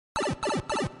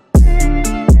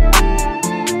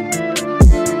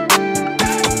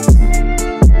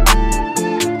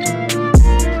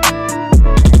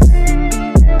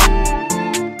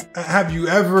Have you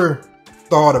ever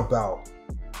thought about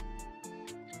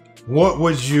what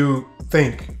would you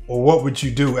think or what would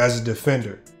you do as a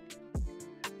defender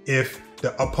if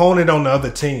the opponent on the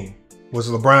other team was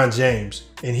LeBron James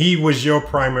and he was your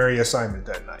primary assignment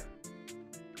that night?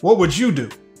 What would you do?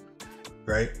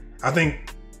 Right? I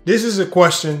think this is a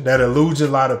question that eludes a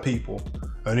lot of people.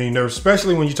 I mean,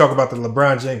 especially when you talk about the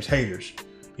LeBron James haters,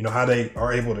 you know, how they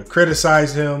are able to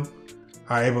criticize him,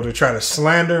 how they're able to try to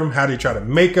slander him, how they try to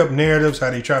make up narratives, how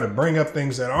they try to bring up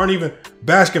things that aren't even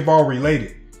basketball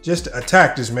related, just to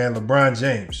attack this man, LeBron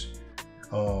James.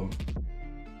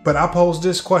 But I pose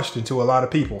this question to a lot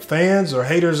of people, fans or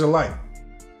haters alike.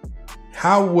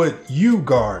 How would you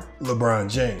guard LeBron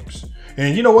James?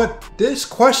 And you know what? This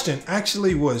question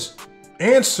actually was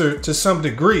answered to some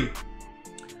degree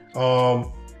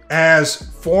as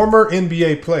former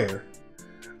NBA player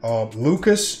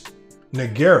Lucas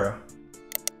Nogueira.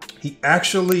 He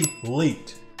actually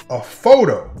leaked a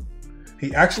photo.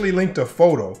 He actually linked a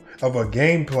photo of a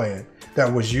game plan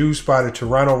that was used by the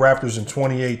Toronto Raptors in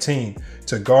 2018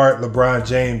 to guard LeBron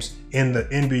James in the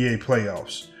NBA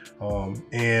playoffs.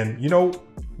 And, you know,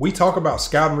 we talk about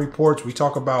scouting reports. We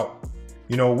talk about,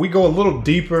 you know, we go a little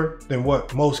deeper than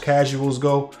what most casuals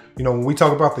go. You know, when we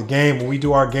talk about the game, when we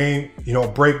do our game, you know,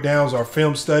 breakdowns, our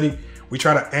film study, we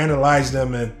try to analyze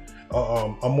them in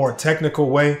a more technical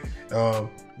way.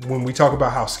 When we talk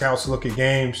about how scouts look at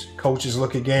games, coaches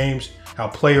look at games, how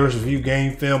players view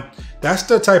game film, that's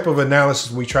the type of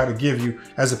analysis we try to give you,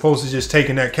 as opposed to just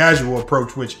taking that casual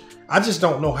approach, which I just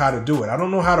don't know how to do it. I don't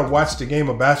know how to watch the game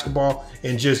of basketball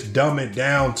and just dumb it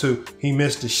down to he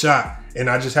missed a shot and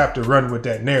I just have to run with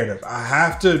that narrative. I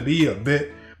have to be a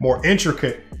bit more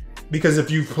intricate, because if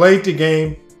you've played the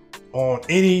game on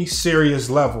any serious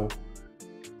level,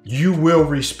 you will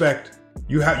respect,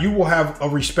 you will have a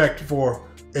respect for,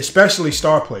 especially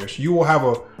star players. You will have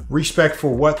a respect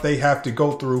for what they have to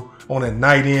go through on a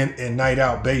night in and night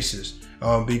out basis,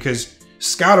 because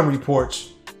scouting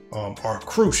reports are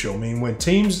crucial. I mean, when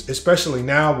teams, especially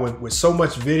now with so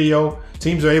much video,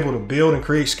 teams are able to build and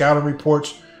create scouting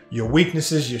reports, your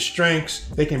weaknesses, your strengths,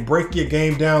 they can break your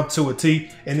game down to a T,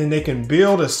 and then they can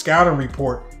build a scouting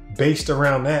report based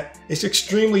around that. It's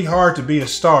extremely hard to be a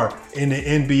star in the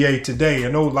NBA today. I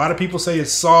know a lot of people say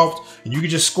it's soft and you can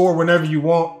just score whenever you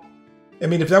want. I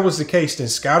mean, if that was the case, then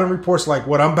scouting reports like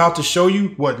what I'm about to show you,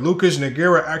 what Lucas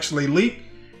Nogueira actually leaked,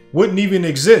 wouldn't even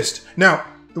exist. Now,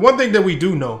 the one thing that we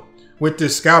do know with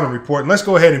this scouting report, and let's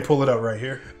go ahead and pull it up right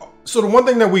here. So the one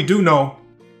thing that we do know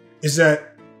is that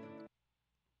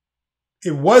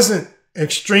it wasn't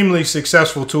extremely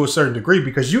successful to a certain degree,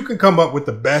 because you can come up with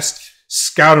the best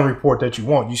scouting report that you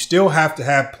want. You still have to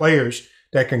have players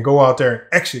that can go out there and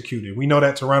execute it. We know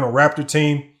that Toronto Raptor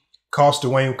team cost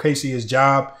Dwayne Casey his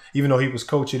job, even though he was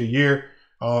coach of the year.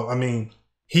 I mean,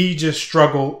 he just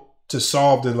struggled to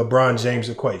solve the LeBron James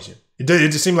equation. It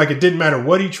just seemed like it didn't matter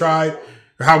what he tried,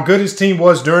 or how good his team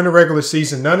was during the regular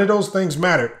season. None of those things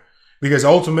mattered, because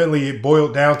ultimately it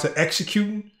boiled down to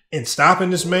executing and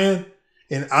stopping this man.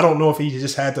 And I don't know if he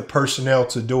just had the personnel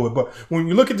to do it. But when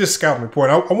you look at this scouting report,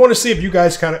 I want to see if you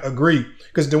guys kind of agree,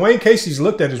 because Dwayne Casey's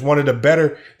looked at as one of the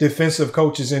better defensive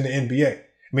coaches in the NBA.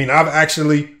 I mean, I've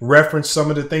actually referenced some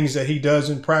of the things that he does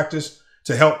in practice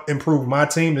to help improve my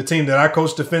team, the team that I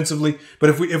coach defensively. But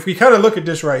if we kind of look at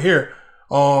this right here,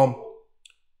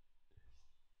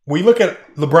 we look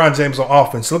at LeBron James on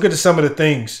offense. Look at some of the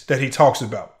things that he talks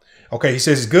about. Okay, he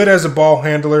says he's good as a ball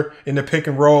handler in the pick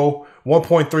and roll,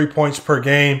 1.3 points per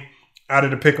game out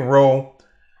of the pick and roll.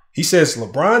 He says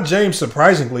LeBron James,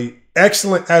 surprisingly,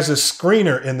 excellent as a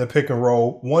screener in the pick and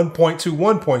roll,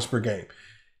 1.21 points per game.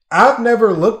 I've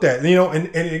never looked at, you know,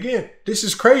 and again, this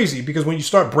is crazy, because when you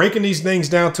start breaking these things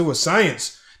down to a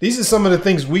science, these are some of the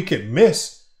things we could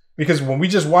miss, because when we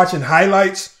just watching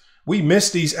highlights, we miss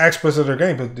these aspects of their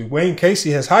game. But Dwayne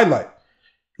Casey has highlight.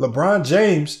 LeBron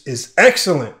James is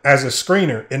excellent as a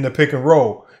screener in the pick and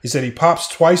roll. He said he pops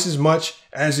twice as much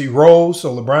as he rolls.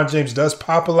 So LeBron James does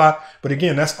pop a lot. But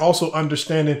again, that's also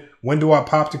understanding, when do I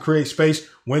pop to create space?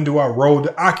 When do I roll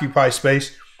to occupy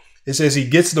space? It says he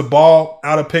gets the ball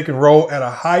out of pick and roll at a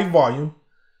high volume.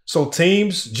 So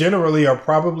teams generally are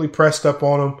probably pressed up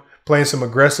on him, playing some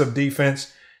aggressive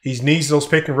defense. He needs those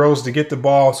pick and rolls to get the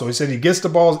ball. So he said he gets the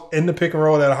ball in the pick and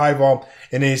roll at a high volume.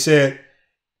 And then he said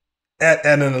at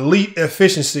an elite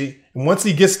efficiency. And once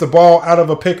he gets the ball out of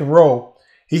a pick and roll,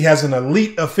 he has an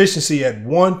elite efficiency at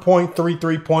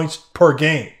 1.33 points per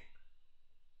game.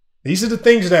 These are the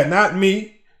things that not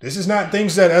me, This is not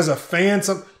things that as a fan,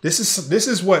 this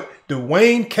is what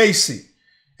Dwayne Casey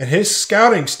and his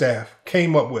scouting staff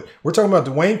came up with. We're talking about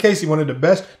Dwayne Casey, one of the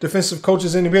best defensive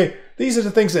coaches in the NBA. These are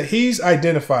the things that he's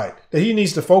identified that he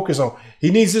needs to focus on.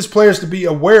 He needs his players to be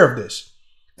aware of this.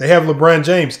 They have LeBron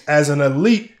James as an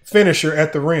elite finisher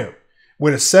at the rim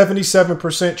with a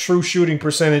 77% true shooting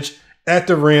percentage at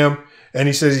the rim. And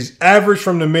he says he's average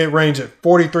from the mid-range at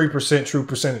 43% true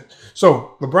percentage.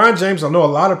 So LeBron James, I know a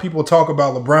lot of people talk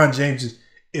about LeBron James's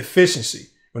efficiency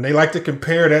when they like to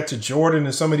compare that to Jordan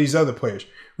and some of these other players.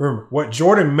 Remember, what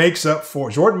Jordan makes up for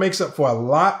a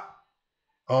lot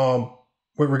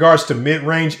with regards to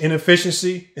mid-range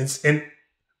inefficiency. And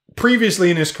previously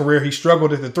in his career, he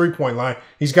struggled at the three-point line.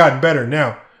 He's gotten better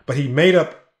now, but he made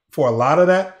up for a lot of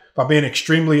that by being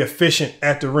extremely efficient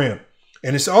at the rim.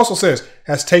 And it also says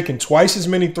has taken twice as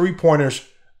many three-pointers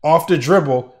off the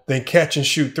dribble than catch and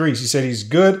shoot threes. He said he's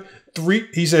good.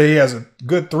 He said he has a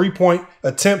good 3-point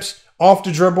attempts off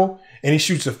the dribble, and he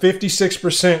shoots a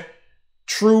 56%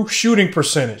 true shooting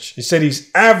percentage. He said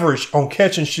he's average on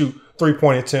catch and shoot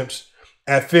 3-point attempts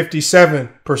at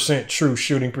 57% true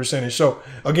shooting percentage. So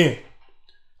again,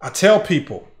 I tell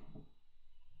people,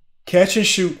 catch and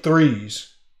shoot threes.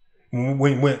 When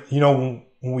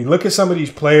we look at some of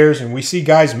these players and we see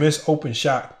guys miss open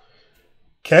shot,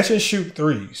 catch and shoot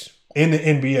threes in the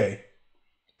NBA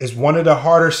is one of the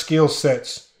harder skill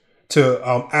sets to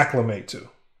acclimate to.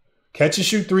 Catch and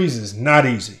shoot threes is not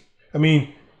easy. I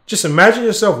mean, just imagine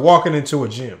yourself walking into a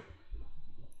gym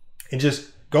and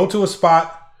just go to a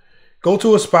spot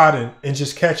and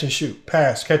just catch and shoot,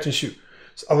 pass, catch and shoot.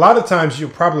 A lot of times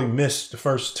you'll probably miss the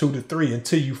first 2 to 3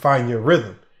 until you find your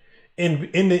rhythm.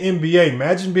 In the NBA,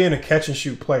 imagine being a catch and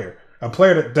shoot player, a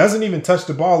player that doesn't even touch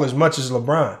the ball as much as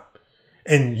LeBron,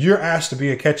 and you're asked to be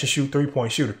a catch and shoot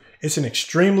 3-point shooter. It's an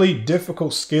extremely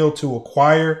difficult skill to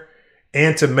acquire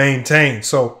and to maintain.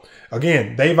 So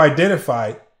again, they've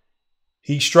identified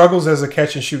he struggles as a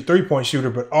catch and shoot 3-point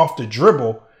shooter, but off the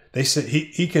dribble, they said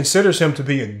he considers him to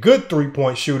be a good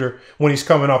 3-point shooter when he's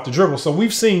coming off the dribble. So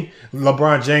we've seen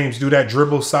LeBron James do that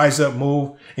dribble size up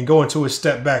move and go into a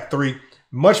step back three.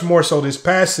 Much more so this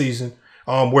past season,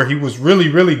 where he was really,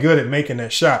 really good at making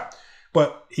that shot.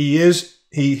 But he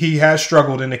has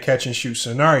struggled in the catch and shoot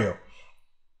scenario.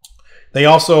 They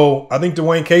also, I think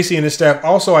Dwayne Casey and his staff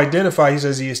also identify, he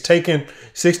says he has taken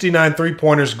 69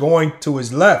 three-pointers going to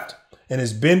his left and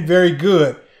has been very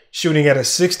good shooting at a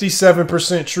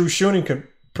 67% true shooting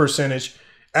percentage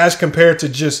as compared to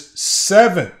just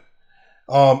seven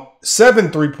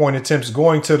 3-point attempts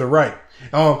going to the right.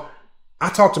 I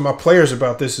talk to my players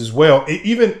about this as well.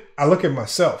 I look at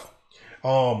myself.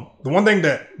 The one thing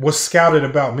that was scouted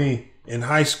about me in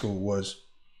high school was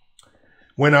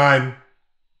when a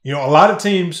lot of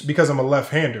teams, because I'm a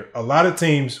left-hander, a lot of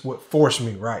teams would force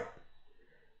me right.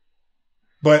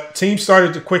 But teams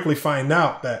started to quickly find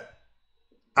out that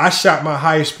I shot my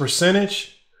highest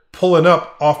percentage pulling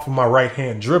up off of my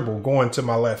right-hand dribble, going to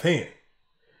my left hand.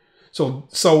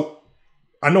 So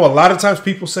I know a lot of times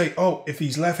people say, oh, if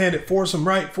he's left-handed, force him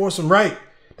right.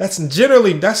 That's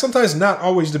sometimes not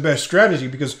always the best strategy,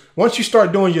 because once you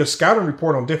start doing your scouting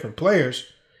report on different players,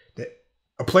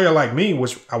 a player like me,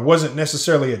 which I wasn't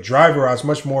necessarily a driver, I was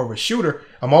much more of a shooter.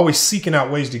 I'm always seeking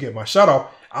out ways to get my shot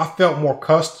off. I felt more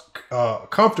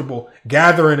comfortable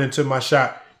gathering into my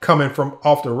shot coming from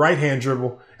off the right-hand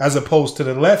dribble as opposed to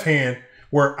the left hand,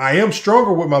 where I am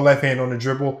stronger with my left hand on the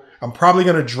dribble. I'm probably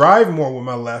going to drive more with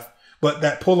my left. But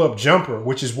that pull-up jumper,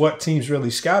 which is what teams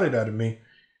really scouted out of me,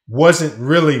 wasn't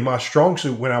really my strong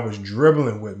suit when I was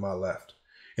dribbling with my left.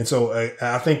 And so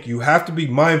I think you have to be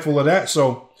mindful of that.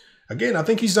 So, again, I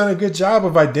think he's done a good job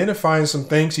of identifying some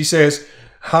things. He says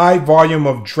high volume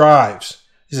of drives.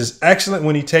 This is excellent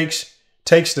when he takes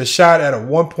the shot at a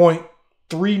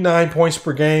 1.39 points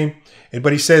per game.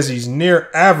 But he says he's near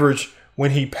average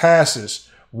when he passes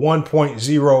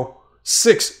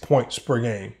 1.06 points per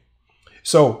game.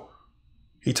 So,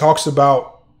 he talks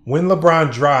about when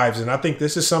LeBron drives, and I think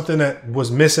this is something that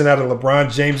was missing out of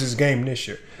LeBron James's game this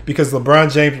year, because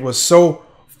LeBron James was so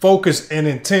focused and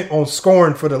intent on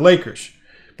scoring for the Lakers.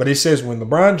 But he says when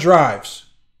LeBron drives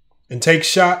and takes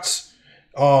shots,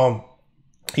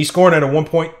 he's scoring at a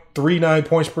 1.39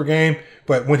 points per game.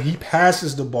 But when he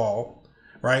passes the ball,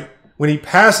 right? When he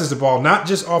passes the ball, not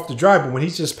just off the drive, but when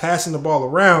he's just passing the ball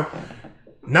around,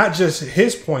 not just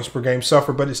his points per game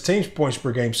suffer, but his team's points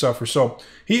per game suffer. So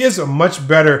he is a much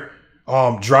better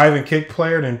drive and kick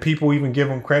player than people even give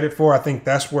him credit for. I think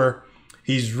that's where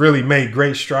he's really made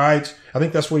great strides. I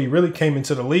think that's what he really came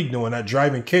into the league doing, that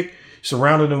drive and kick,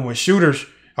 surrounded him with shooters.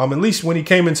 At least when he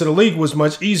came into the league was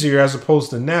much easier as opposed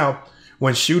to now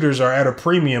when shooters are at a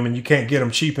premium and you can't get them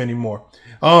cheap anymore.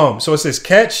 So it says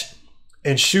catch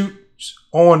and shoot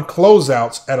on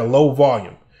closeouts at a low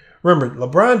volume. Remember,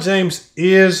 LeBron James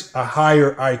is a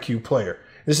higher IQ player.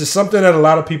 This is something that a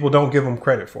lot of people don't give him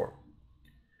credit for.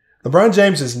 LeBron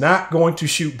James is not going to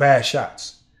shoot bad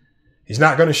shots. He's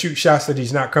not going to shoot shots that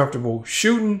he's not comfortable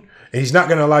shooting, and he's not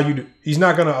going to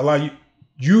allow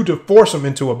you to force him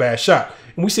into a bad shot.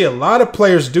 And we see a lot of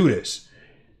players do this.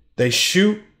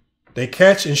 They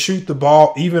catch and shoot the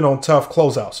ball even on tough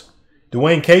closeouts.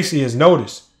 Dwayne Casey has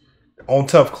noticed on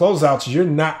tough closeouts, you're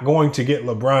not going to get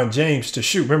LeBron James to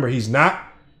shoot. Remember, he's not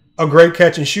a great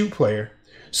catch and shoot player.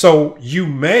 So you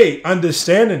may,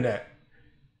 understanding that,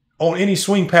 on any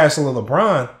swing pass of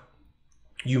LeBron,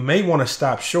 you may want to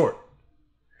stop short.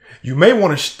 You may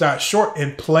want to stop short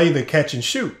and play the catch and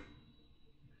shoot,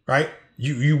 right?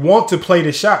 You want to play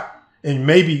the shot and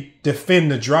maybe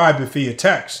defend the drive if he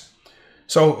attacks.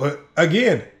 So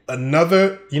again,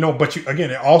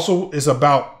 it also is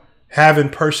about having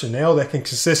personnel that can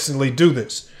consistently do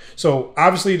this. So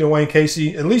obviously Dwayne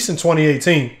Casey, at least in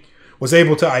 2018, was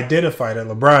able to identify that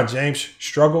LeBron James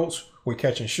struggles with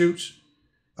catch and shoots.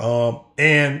 But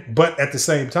at the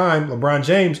same time, LeBron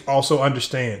James also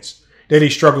understands that he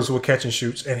struggles with catch and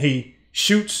shoots, and he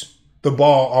shoots the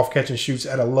ball off catch and shoots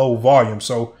at a low volume.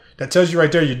 So that tells you right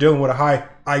there you're dealing with a high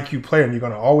IQ player, and you're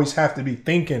going to always have to be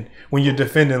thinking when you're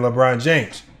defending LeBron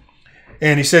James.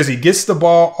 And he says he gets the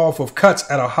ball off of cuts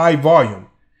at a high volume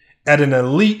at an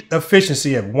elite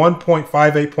efficiency of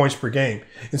 1.58 points per game.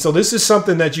 And so this is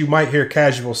something that you might hear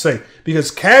casuals say,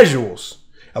 because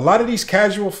a lot of these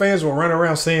casual fans will run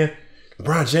around saying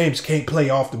LeBron James can't play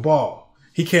off the ball.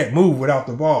 He can't move without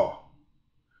the ball.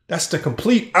 That's the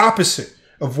complete opposite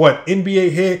of what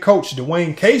NBA head coach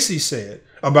Dwayne Casey said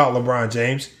about LeBron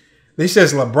James. He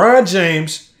says LeBron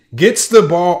James gets the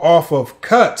ball off of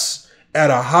cuts at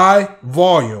a high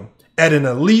volume at an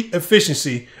elite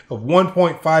efficiency of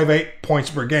 1.58 points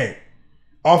per game.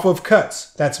 Off of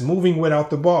cuts, that's moving without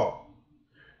the ball.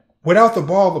 Without the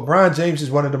ball, LeBron James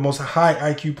is one of the most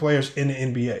high IQ players in the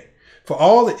NBA. For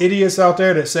all the idiots out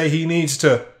there that say he needs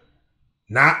to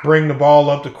not bring the ball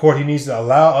up the court, he needs to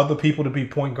allow other people to be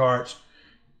point guards,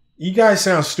 you guys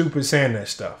sound stupid saying that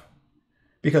stuff.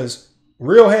 Because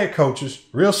real head coaches,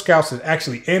 real scouts that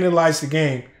actually analyze the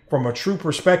game from a true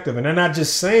perspective, and they're not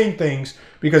just saying things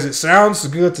because it sounds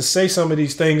good to say some of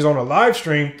these things on a live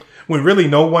stream when really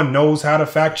no one knows how to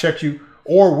fact check you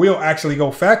or will actually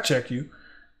go fact check you.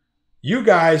 You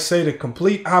guys say the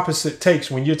complete opposite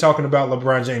takes when you're talking about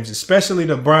LeBron James, especially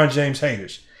the LeBron James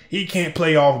haters. He can't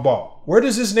play off ball. Where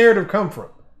does this narrative come from?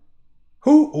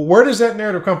 Where does that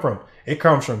narrative come from? It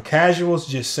comes from casuals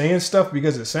just saying stuff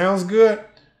because it sounds good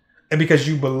and because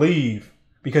you believe,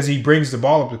 because he brings the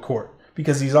ball up the court,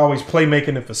 because he's always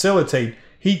playmaking and facilitating.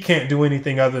 He can't do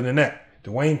anything other than that.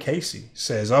 Dwayne Casey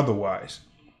says otherwise.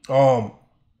 And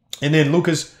then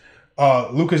Lucas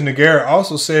Nogueira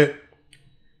also said,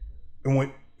 and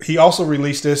when he also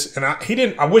released this, and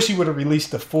I wish he would have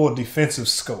released the full defensive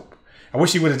scope. I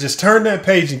wish he would have just turned that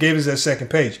page and gave us that second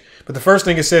page. But the first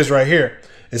thing it says right here,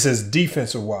 it says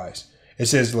defensive wise. It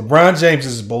says LeBron James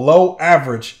is below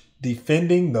average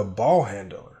defending the ball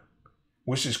handler,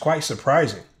 which is quite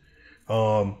surprising.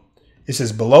 It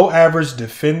says below average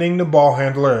defending the ball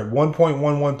handler at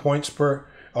 1.11 points per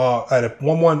at a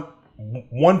 1.11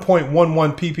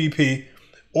 PPP,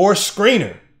 or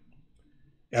screener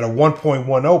at a 1.10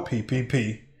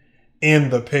 PPP in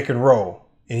the pick and roll,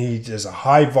 and he does a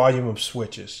high volume of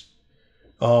switches.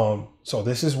 So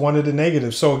this is one of the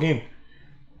negatives. So again,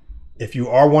 if you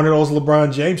are one of those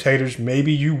LeBron James haters,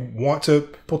 maybe you want to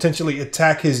potentially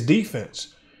attack his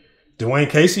defense. Dwayne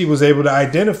Casey was able to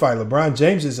identify LeBron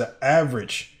James is an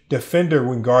average defender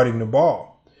when guarding the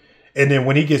ball. And then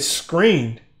when he gets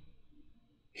screened,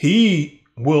 he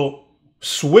will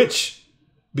switch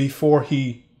before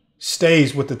he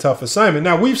stays with the tough assignment.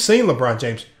 Now, we've seen LeBron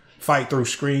James fight through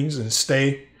screens and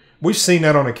stay. We've seen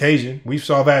that on occasion. We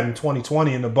saw that in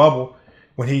 2020 in the bubble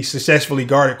when he successfully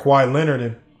guarded Kawhi Leonard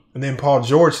and then Paul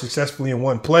George successfully in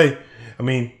one play. I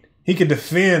mean, he can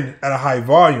defend at a high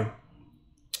volume.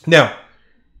 Now,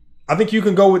 I think you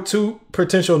can go with two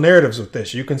potential narratives with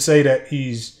this. You can say that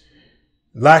he's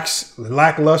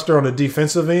lackluster on the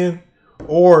defensive end,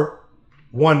 or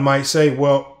one might say,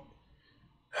 well,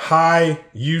 high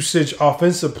usage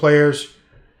offensive players,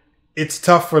 it's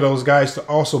tough for those guys to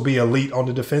also be elite on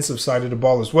the defensive side of the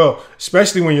ball as well,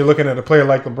 especially when you're looking at a player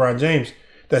like LeBron James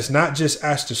that's not just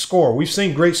asked to score. We've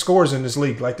seen great scorers in this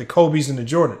league, like the Kobe's and the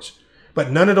Jordans,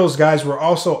 but none of those guys were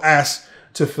also asked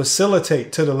to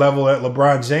facilitate to the level that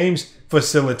LeBron James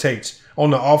facilitates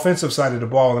on the offensive side of the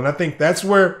ball. And I think that's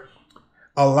where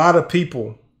a lot of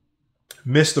people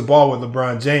miss the ball with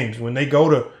LeBron James. When they go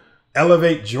to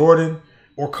elevate Jordan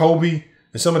or Kobe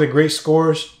and some of the great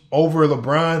scorers over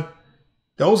LeBron,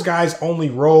 those guys' only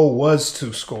role was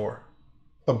to score.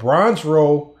 LeBron's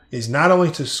role is not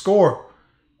only to score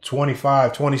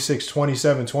 25, 26,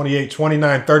 27, 28,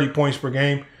 29, 30 points per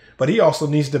game, but he also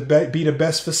needs to be the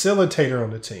best facilitator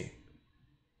on the team.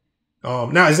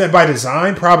 Now, is that by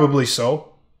design? Probably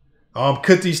so.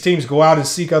 Could these teams go out and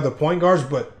seek other point guards?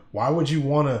 But why would you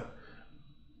want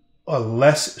a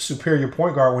less superior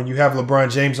point guard when you have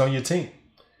LeBron James on your team?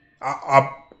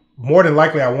 More than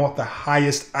likely, I want the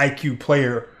highest IQ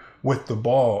player with the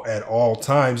ball at all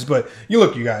times. But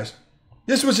you guys,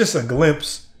 this was just a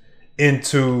glimpse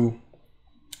into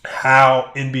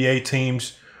how NBA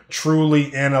teams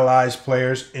truly analyze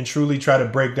players and truly try to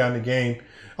break down the game.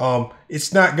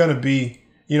 It's not going to be,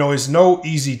 it's no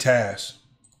easy task.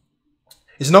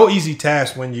 It's no easy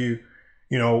task when you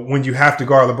have to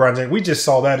guard LeBron James. We just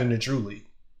saw that in the Drew League.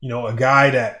 A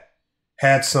guy that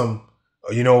had some,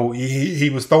 he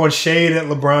was throwing shade at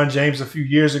LeBron James a few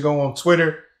years ago on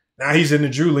Twitter. Now he's in the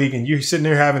Drew League and you're sitting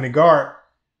there having to guard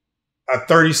a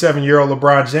 37-year-old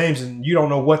LeBron James and you don't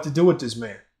know what to do with this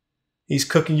man. He's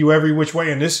cooking you every which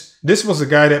way. And this was a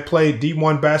guy that played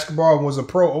D1 basketball and was a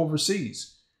pro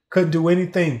overseas. Couldn't do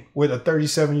anything with a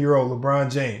 37-year-old LeBron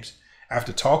James.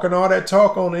 After talking all that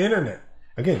talk on the internet.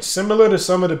 Again, similar to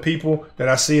some of the people that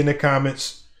I see in the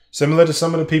comments, similar to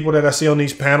some of the people that I see on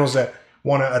these panels that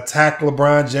want to attack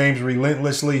LeBron James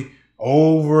relentlessly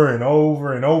over and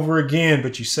over and over again,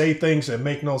 but you say things that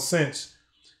make no sense.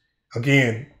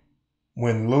 Again,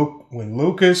 when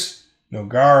Lucas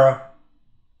Nogueira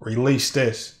released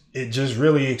this, it just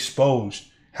really exposed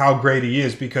how great he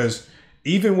is, because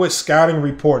even with scouting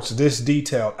reports this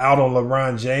detailed out on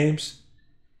LeBron James,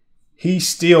 he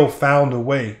still found a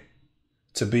way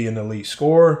to be an elite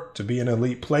scorer, to be an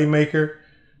elite playmaker,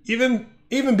 even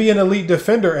be an elite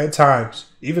defender at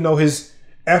times, even though his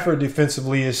effort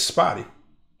defensively is spotty.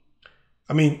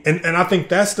 I mean, and I think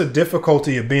that's the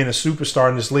difficulty of being a superstar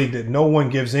in this league that no one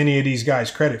gives any of these guys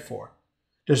credit for.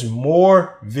 There's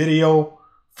more video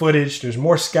footage. There's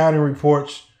more scouting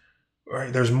reports.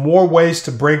 Right? There's more ways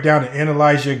to break down and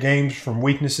analyze your games from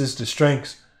weaknesses to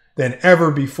strengths than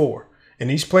ever before. And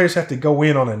these players have to go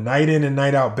in on a night in and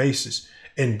night out basis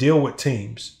and deal with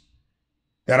teams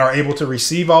that are able to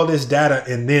receive all this data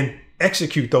and then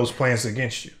execute those plans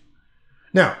against you.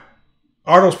 Now,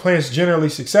 are those plans generally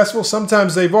successful?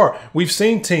 Sometimes they are. We've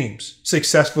seen teams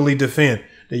successfully defend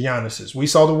the Giannis's. We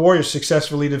saw the Warriors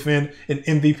successfully defend an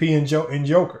MVP in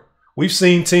Joker. We've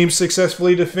seen teams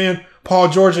successfully defend Paul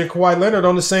George and Kawhi Leonard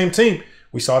on the same team.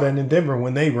 We saw that in Denver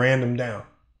when they ran them down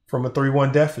from a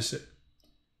 3-1 deficit.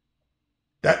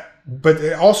 But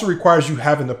it also requires you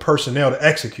having the personnel to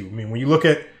execute. I mean, when you look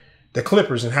at the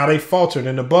Clippers and how they faltered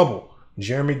in the bubble,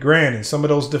 Jeremy Grant and some of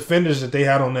those defenders that they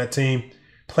had on that team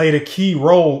played a key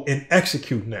role in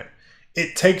executing that.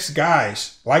 It takes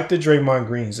guys like the Draymond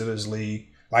Greens of this league,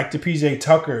 like the PJ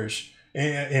Tuckers,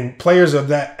 and players of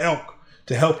that ilk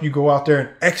to help you go out there and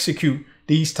execute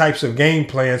these types of game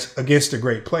plans against the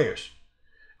great players.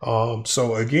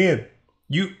 So again,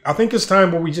 I think it's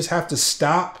time where we just have to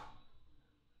stop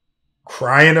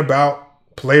crying about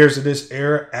players of this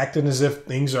era, acting as if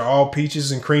things are all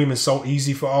peaches and cream and so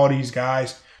easy for all these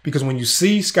guys. Because when you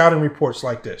see scouting reports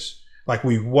like this, like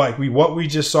what we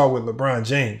just saw with LeBron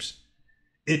James,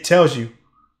 it tells you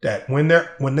that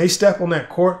when they step on that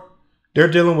court, they're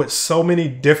dealing with so many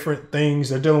different things.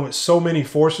 They're dealing with so many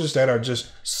forces that are just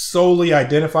solely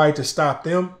identified to stop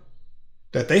them,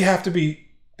 that they have to be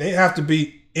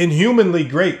inhumanly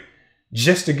great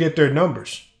just to get their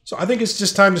numbers. So I think it's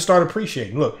just time to start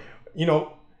appreciating. Look,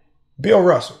 Bill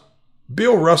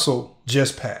Russell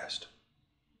just passed.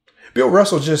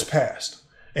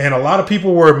 And a lot of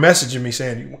people were messaging me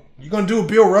saying, "You going to do a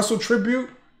Bill Russell tribute?"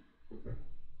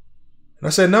 And I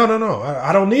said, no.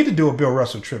 I don't need to do a Bill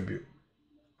Russell tribute.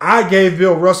 I gave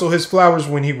Bill Russell his flowers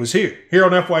when he was here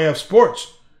on FYF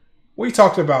Sports. We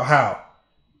talked about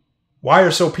why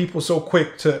are people so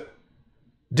quick to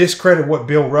discredit what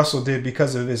Bill Russell did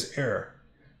because of his error.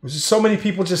 So many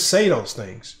people just say those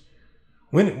things.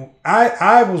 When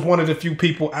I was one of the few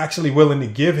people actually willing to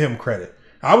give him credit.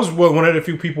 I was one of the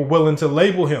few people willing to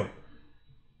label him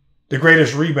the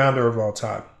greatest rebounder of all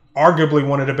time, arguably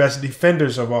one of the best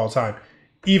defenders of all time,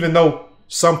 even though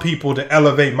some people to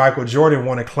elevate Michael Jordan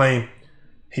want to claim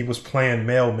he was playing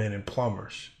mailmen and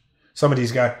plumbers. Some of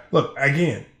these guys, look,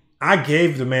 again, I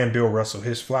gave the man Bill Russell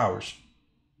his flowers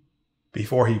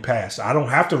before he passed. I don't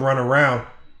have to run around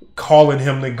calling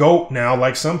him the GOAT now,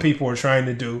 like some people are trying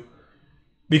to do,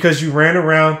 because you ran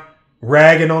around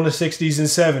ragging on the 60s and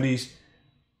 70s,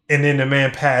 and then the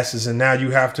man passes, and now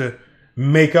you have to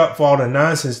make up for all the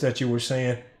nonsense that you were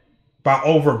saying by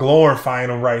over glorifying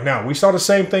him right now. We saw the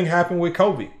same thing happen with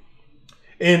Kobe.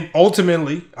 And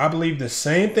ultimately, I believe the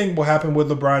same thing will happen with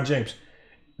LeBron James.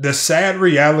 The sad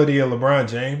reality of LeBron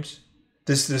James,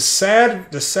 the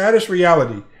saddest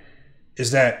reality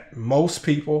is that most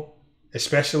people,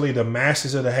 especially the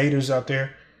masses of the haters out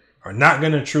there, are not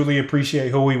going to truly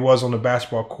appreciate who he was on the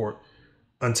basketball court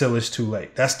until it's too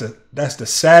late. That's the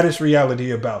saddest reality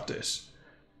about this.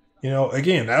 You know,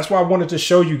 again, that's why I wanted to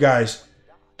show you guys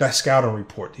that scouting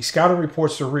report. These scouting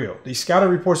reports are real. These scouting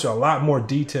reports are a lot more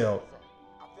detailed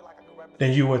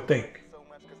than you would think.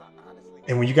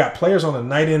 And when you got players on a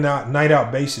night in, night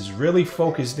out basis, really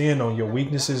focused in on your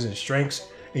weaknesses and strengths,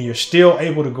 and you're still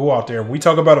able to go out there. We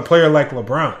talk about a player like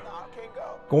LeBron,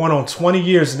 going on 20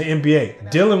 years in the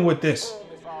NBA, dealing with this.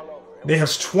 They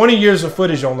have 20 years of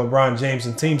footage on LeBron James,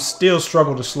 and teams still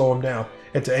struggle to slow him down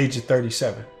at the age of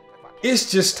 37.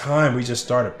 It's just time we just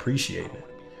start appreciating it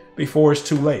before it's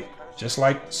too late. Just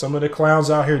like some of the clowns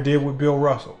out here did with Bill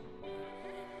Russell.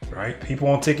 Right? People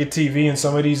on Ticket TV and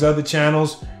some of these other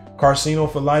channels,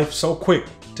 Carcino for Life, so quick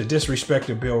to disrespect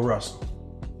Bill Russell.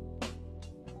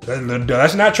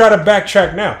 Let's not try to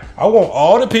backtrack now. I want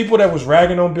all the people that was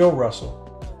ragging on Bill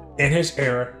Russell in his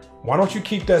era, why don't you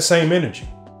keep that same energy?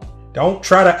 Don't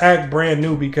try to act brand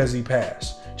new because he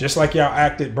passed. Just like y'all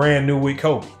acted brand new with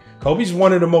Kobe. Kobe's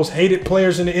one of the most hated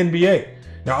players in the NBA.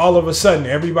 Now all of a sudden,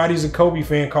 everybody's a Kobe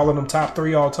fan, calling him top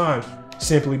 3 all time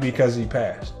simply because he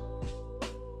passed.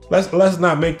 Let's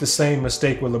not make the same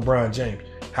mistake with LeBron James.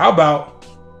 How about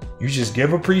you just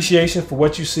give appreciation for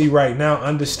what you see right now,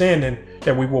 understanding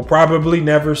that we will probably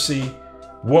never see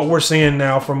what we're seeing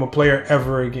now from a player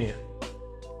ever again.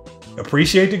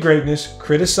 Appreciate the greatness,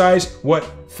 criticize what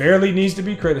fairly needs to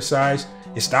be criticized,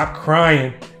 and stop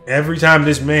crying every time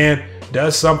this man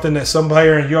does something that some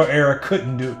player in your era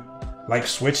couldn't do, like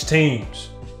switch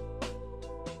teams.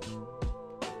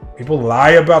 People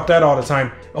lie about that all the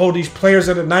time. Oh, these players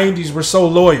of the 90s were so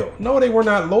loyal. No, they were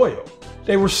not loyal.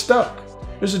 They were stuck.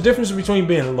 There's a difference between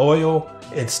being loyal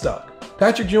and stuck.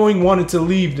 Patrick Ewing wanted to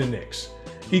leave the Knicks.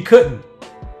 He couldn't.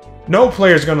 No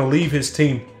player is going to leave his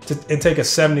team and take a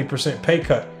 70% pay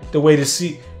cut the way the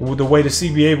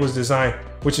CBA was designed,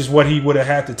 which is what he would have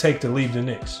had to take to leave the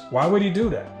Knicks. Why would he do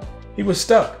that? He was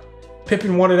stuck.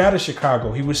 Pippen wanted out of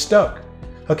Chicago. He was stuck.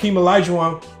 Hakeem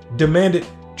Olajuwon demanded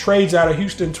trades out of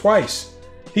Houston twice.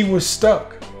 He was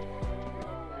stuck.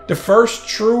 The first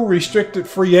true restricted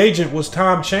free agent was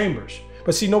Tom Chambers.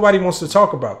 But see, nobody wants to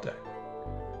talk about that.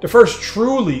 The first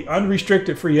truly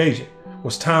unrestricted free agent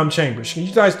was Tom Chambers. Can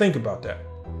you guys think about that?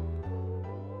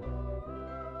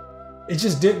 It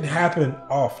just didn't happen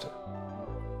often.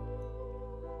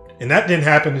 And that didn't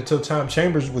happen until Tom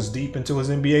Chambers was deep into his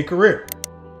NBA career.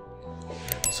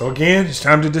 So again, it's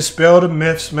time to dispel the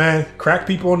myths, man. Crack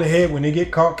people on the head when they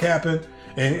get caught capping.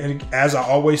 And as I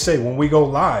always say, when we go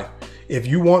live, if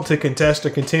you want to contest or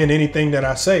contend anything that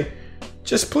I say,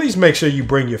 just please make sure you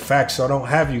bring your facts so I don't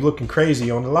have you looking crazy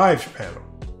on the live panel.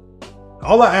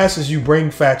 All I ask is you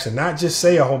bring facts and not just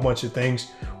say a whole bunch of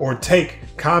things or take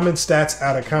common stats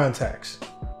out of context.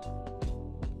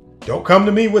 Don't come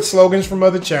to me with slogans from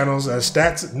other channels as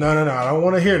stats. No, I don't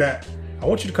want to hear that. I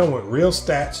want you to come with real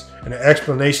stats and an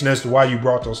explanation as to why you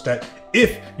brought those stats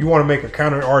if you want to make a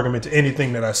counter argument to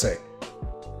anything that I say.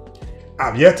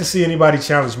 I've yet to see anybody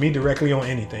challenge me directly on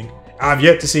anything. I've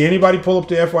yet to see anybody pull up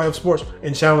to FYF Sports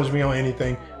and challenge me on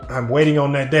anything. I'm waiting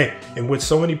on that day. And with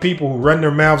so many people who run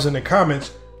their mouths in the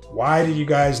comments, why do you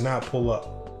guys not pull up?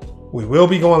 We will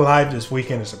be going live this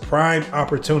weekend. It's a prime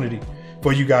opportunity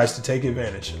for you guys to take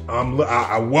advantage.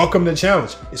 I welcome the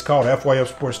challenge. It's called FYF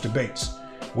Sports Debates.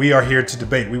 We are here to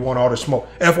debate. We want all the smoke.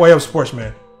 FYF Sports,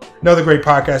 man. Another great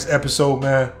podcast episode,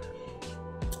 man.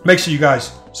 Make sure you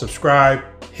guys subscribe.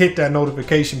 Hit that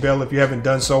notification bell if you haven't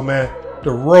done so, man.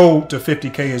 The road to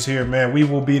 50K is here, man. We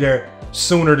will be there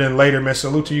sooner than later, man.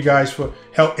 Salute to you guys for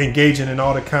help engaging in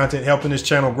all the content, helping this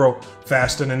channel grow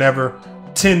faster than ever.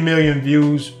 10 million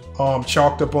views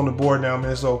chalked up on the board now,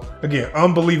 man. So again,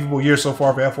 unbelievable year so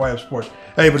far for FYF Sports.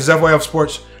 Hey, but it's FYF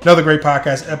Sports, another great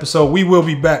podcast episode. We will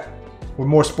be back with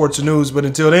more sports news, but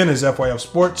until then, it's FYF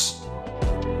Sports.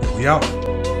 We out.